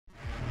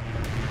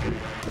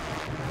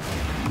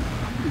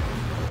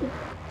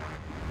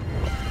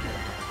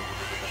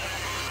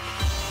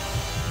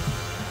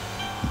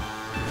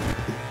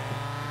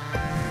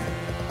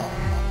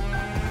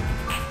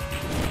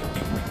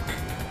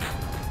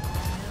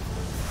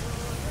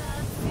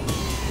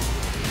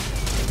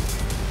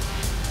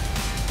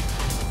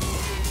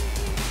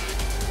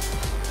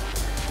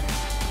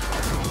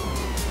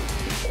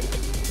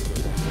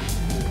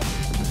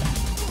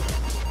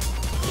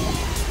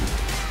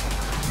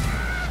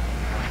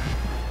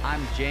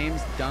I'm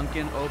James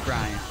Duncan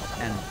O'Brien,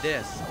 and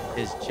this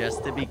is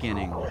just the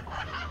beginning.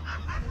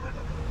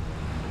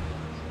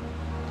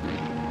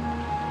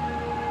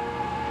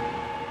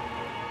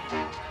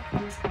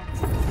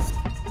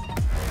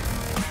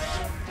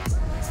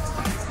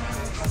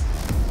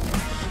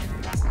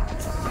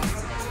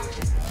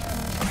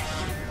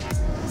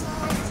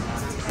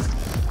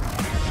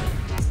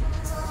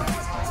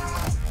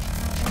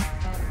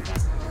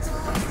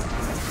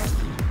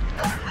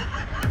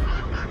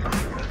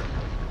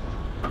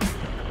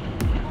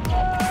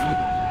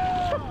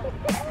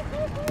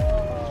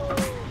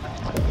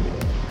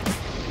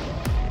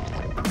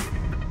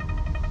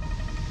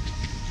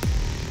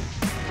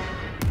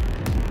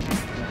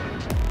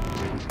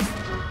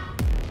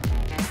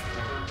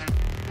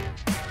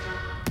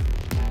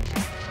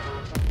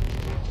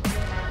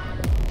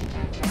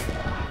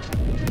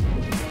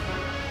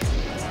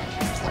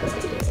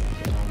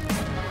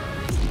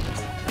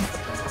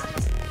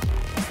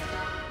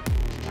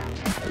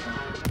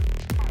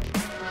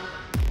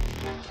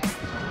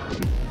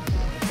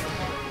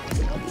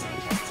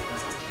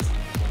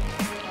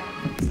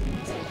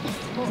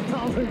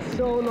 That was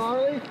so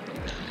gnarly.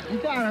 You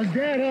thought I was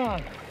dead, huh?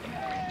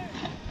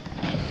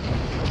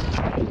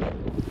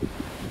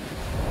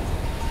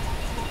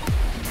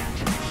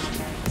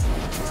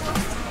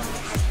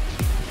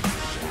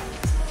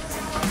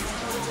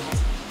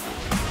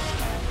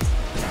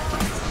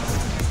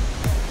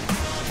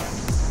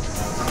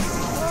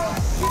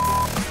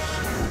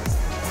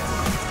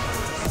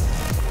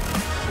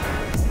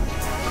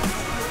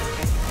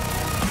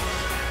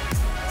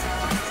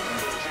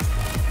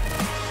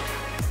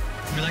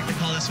 We like to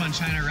call this one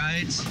China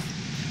Rides.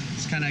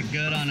 It's kind of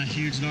good on a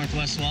huge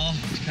northwest swell.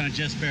 It kind of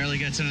just barely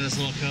gets into this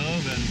little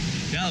cove,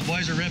 and yeah, the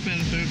boys are ripping,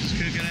 Poops is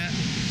kooking it.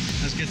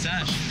 That's good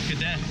sesh, good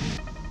day.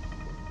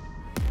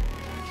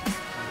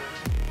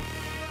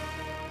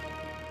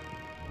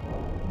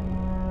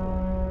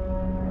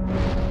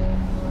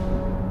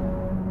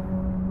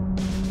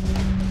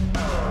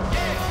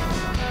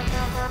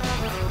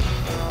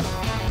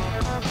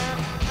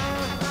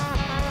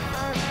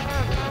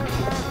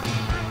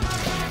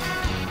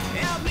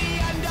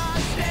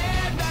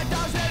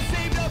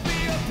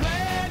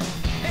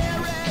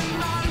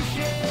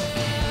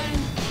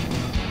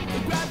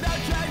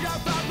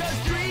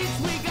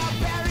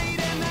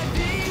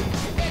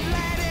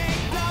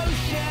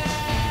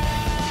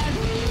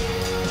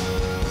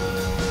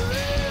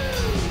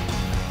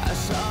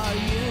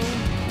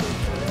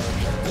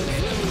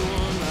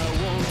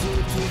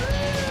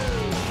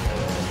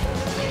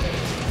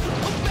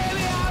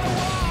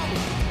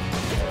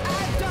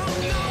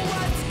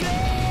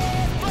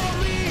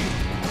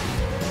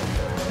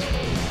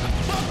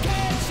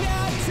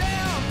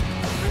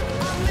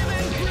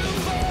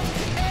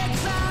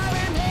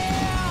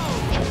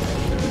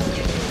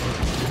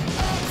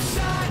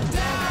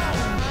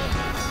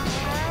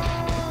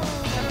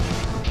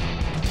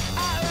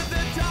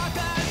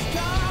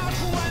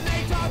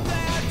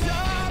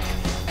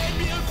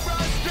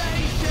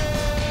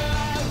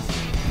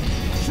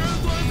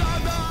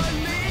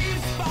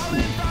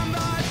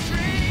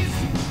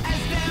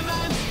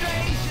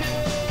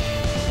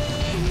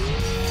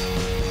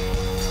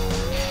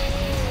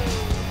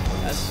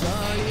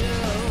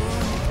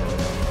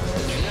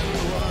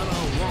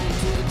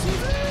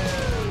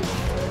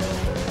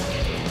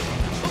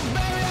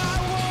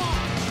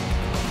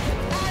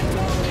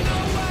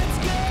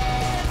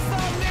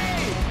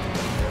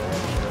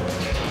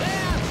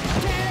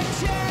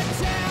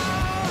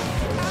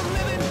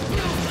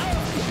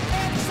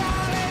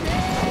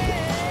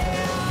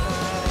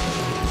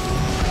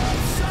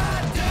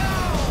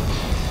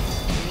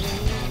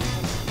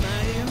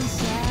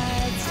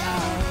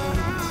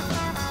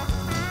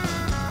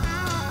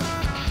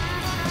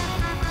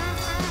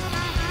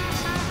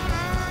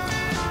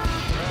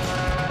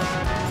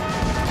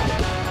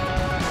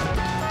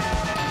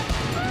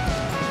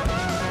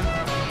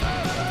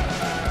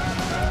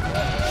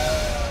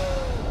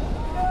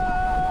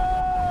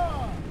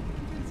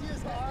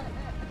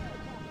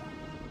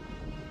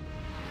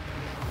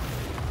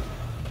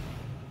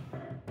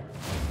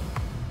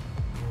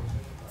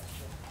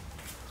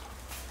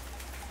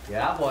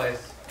 Yeah,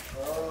 boys.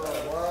 Oh,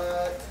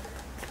 what?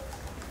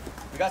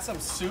 We got some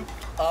souped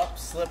up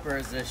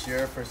slippers this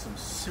year for some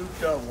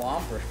souped up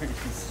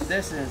wompers.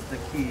 This is the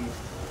key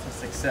to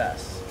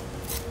success.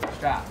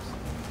 Straps.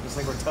 Just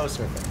like we're toe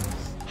surfing.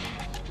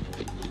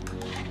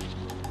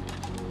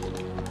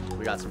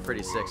 We got some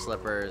pretty sick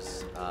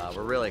slippers.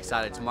 We're really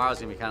excited. Tomorrow's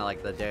gonna be kind of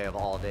like the day of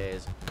all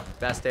days.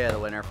 Best day of the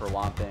winter for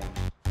womping.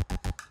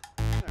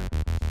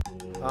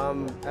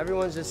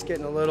 Everyone's just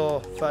getting a little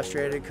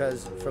frustrated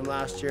because from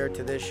last year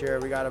to this year,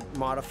 we got to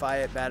modify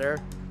it better.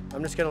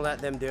 I'm just going to let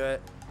them do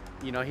it.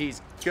 You know,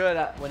 he's good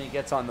at when he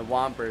gets on the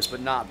wompers, but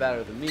not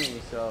better than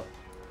me, so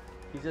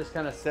he's just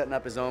kind of setting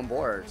up his own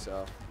board,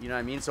 so, you know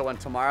what I mean? So when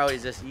tomorrow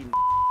he's just eating,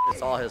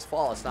 it's all his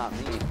fault, it's not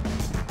me.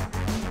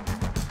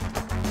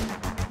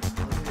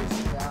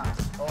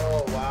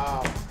 Oh,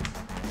 wow.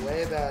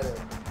 Way better.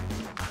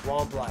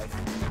 Womp life.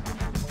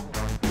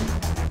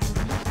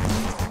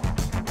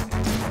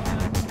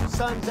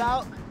 sun's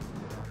out.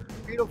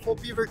 Beautiful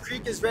Beaver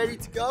Creek is ready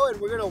to go,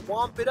 and we're gonna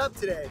womp it up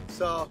today.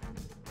 So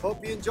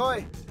hope you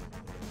enjoy.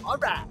 All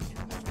right.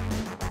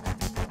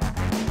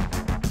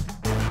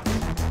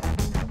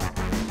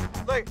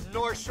 Like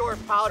North Shore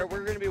powder,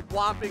 we're gonna be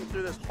womping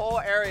through this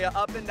whole area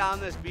up and down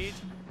this beach.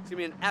 It's gonna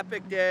be an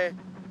epic day,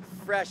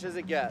 fresh as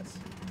it gets.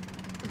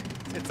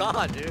 It's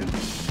on, dude.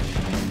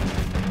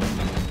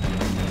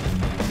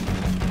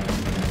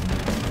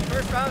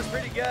 First round was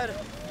pretty good.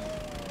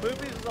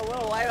 Poopies was a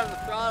little light on the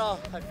throttle.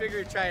 I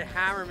figured he'd try and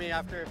hammer me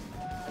after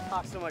I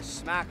talked so much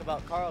smack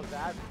about Carl's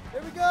dad.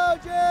 Here we go,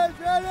 James,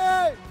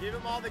 ready? Give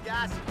him all the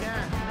gas you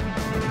can.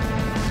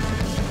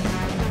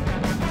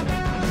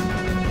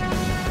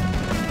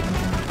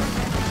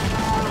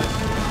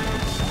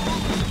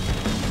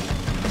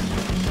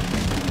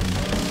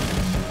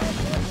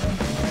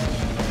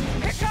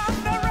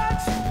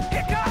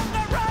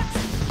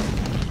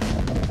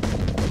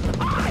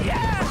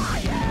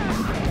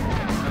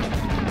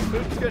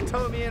 Poop's gonna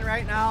tow me in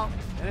right now,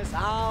 and it's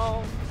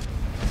on.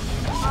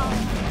 Womp,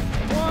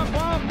 womp,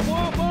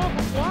 womp, womp,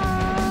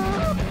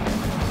 womp.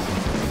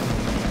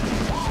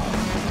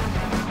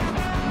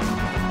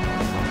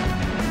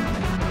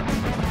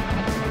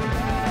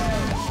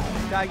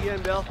 Tag you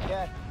in, Bill.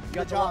 Yeah,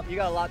 Good job. You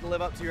got a lot to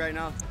live up to right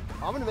now.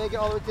 I'm gonna make it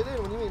all the way to the end.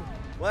 What do you mean?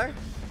 Where?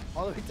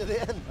 All the way to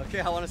the end. Okay,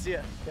 I want to see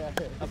it. Yeah.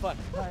 Have fun.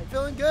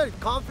 Feeling good,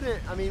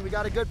 confident. I mean, we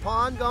got a good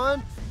pond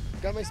going.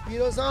 Got my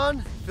Speedos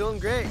on. Feeling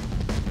great.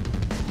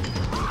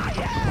 Oh,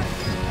 yeah!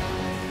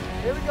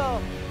 Here we go.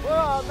 We're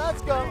on.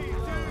 Let's go. 3, 2,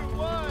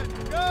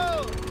 1,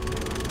 go!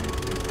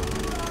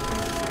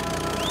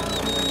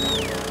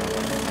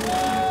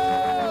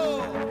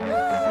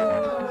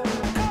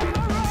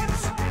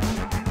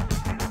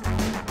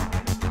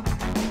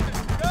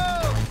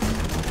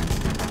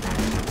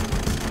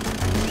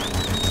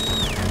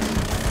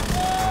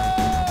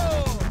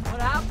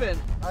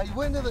 I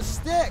went to the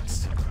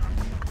sticks.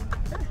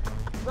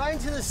 Right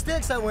into the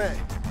sticks I went.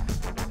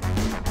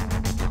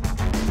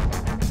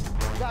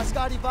 Got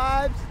Scotty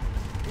vibes.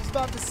 He's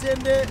about to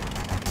send it.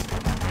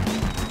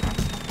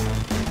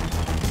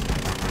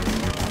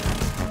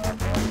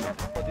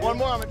 One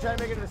more, I'm gonna try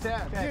to make it to the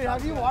sand. Dude,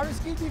 have you water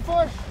skied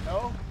before?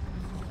 No.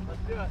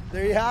 Let's do it.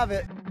 There you have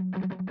it.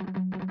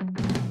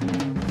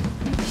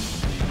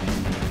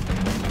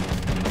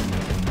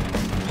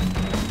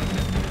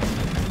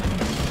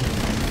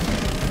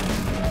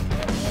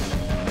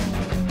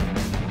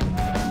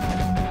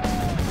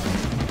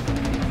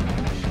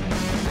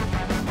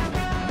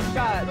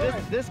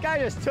 This guy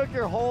just took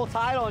your whole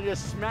title and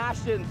just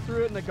smashed it and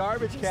threw it in the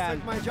garbage can. Just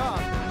took my job.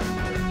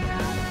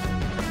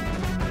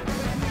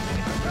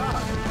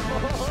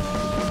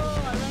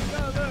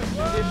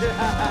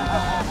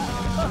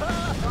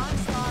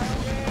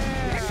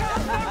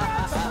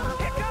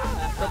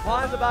 The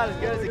pond's about as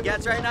good as it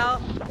gets right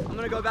now. I'm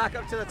gonna go back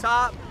up to the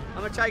top.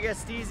 I'm gonna try to get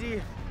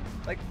steezy,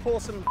 like pull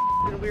some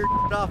weird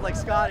off like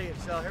Scotty.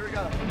 So here we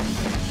go.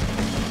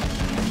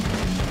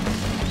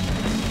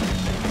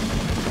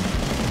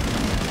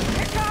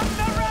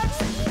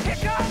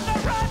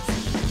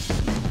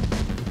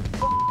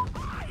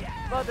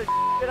 About to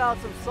get out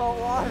some salt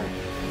water.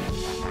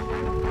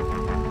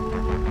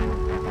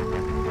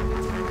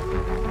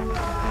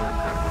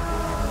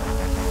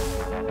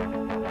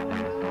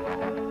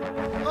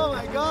 Oh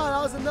my god,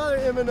 that was another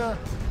Imina. A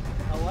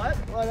what?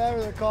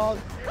 Whatever they're called.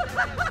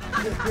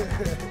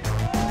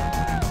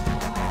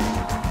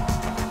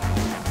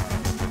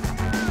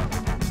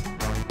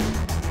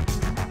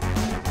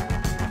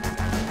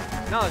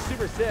 No, it's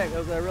super sick. It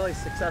was a really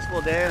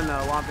successful day in the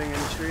womping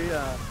industry.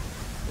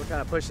 We're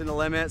kind of pushing the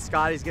limit.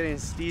 Scotty's getting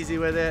steezy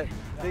with it.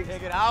 Take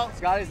it out.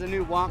 Scotty's the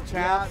new womp champ.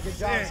 Yeah, good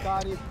job,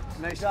 Scotty.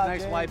 Nice, job,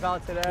 nice James. wipe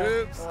out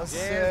today. Oops. That was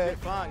sick. Good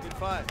fun, good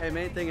fun. Hey,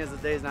 main thing is the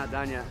day's not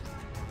done yet.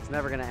 It's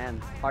never gonna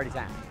end. Party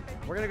time.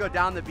 We're gonna go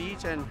down the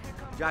beach and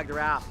drag the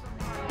raft.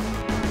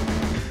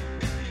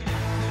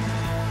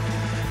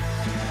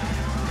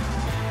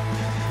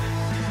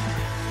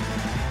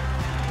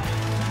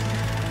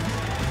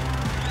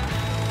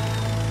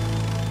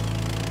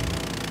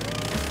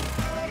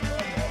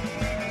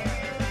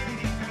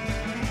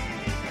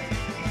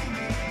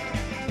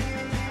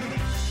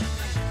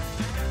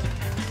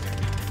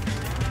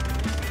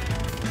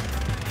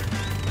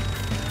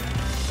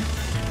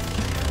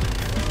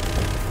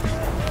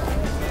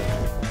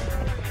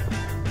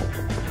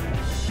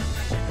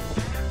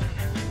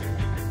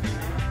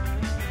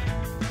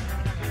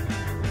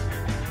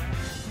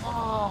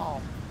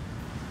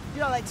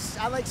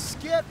 I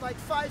skipped like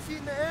 5 feet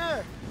in the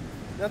air.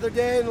 Another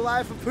day in the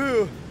life of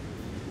Pooh.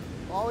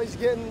 Always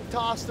getting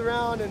tossed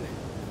around,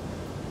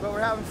 but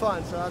we're having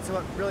fun, so that's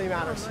what really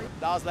matters.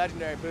 That was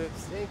legendary,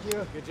 Poops. Thank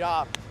you. Good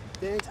job.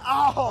 Thanks.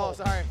 Oh,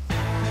 sorry.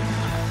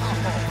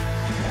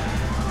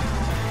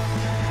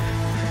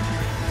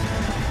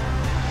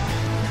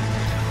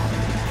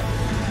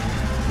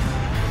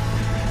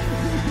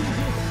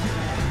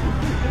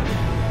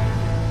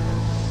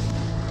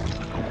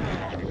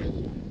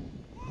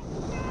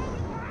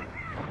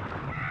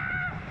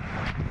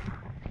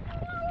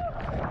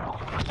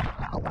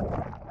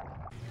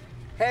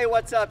 Hey,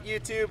 what's up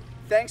YouTube?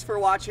 Thanks for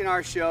watching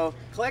our show.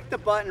 Click the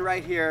button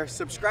right here,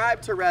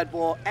 subscribe to Red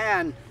Bull,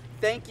 and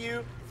thank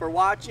you for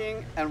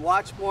watching, and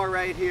watch more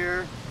right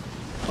here.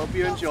 Hope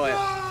you enjoy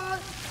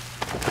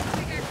it.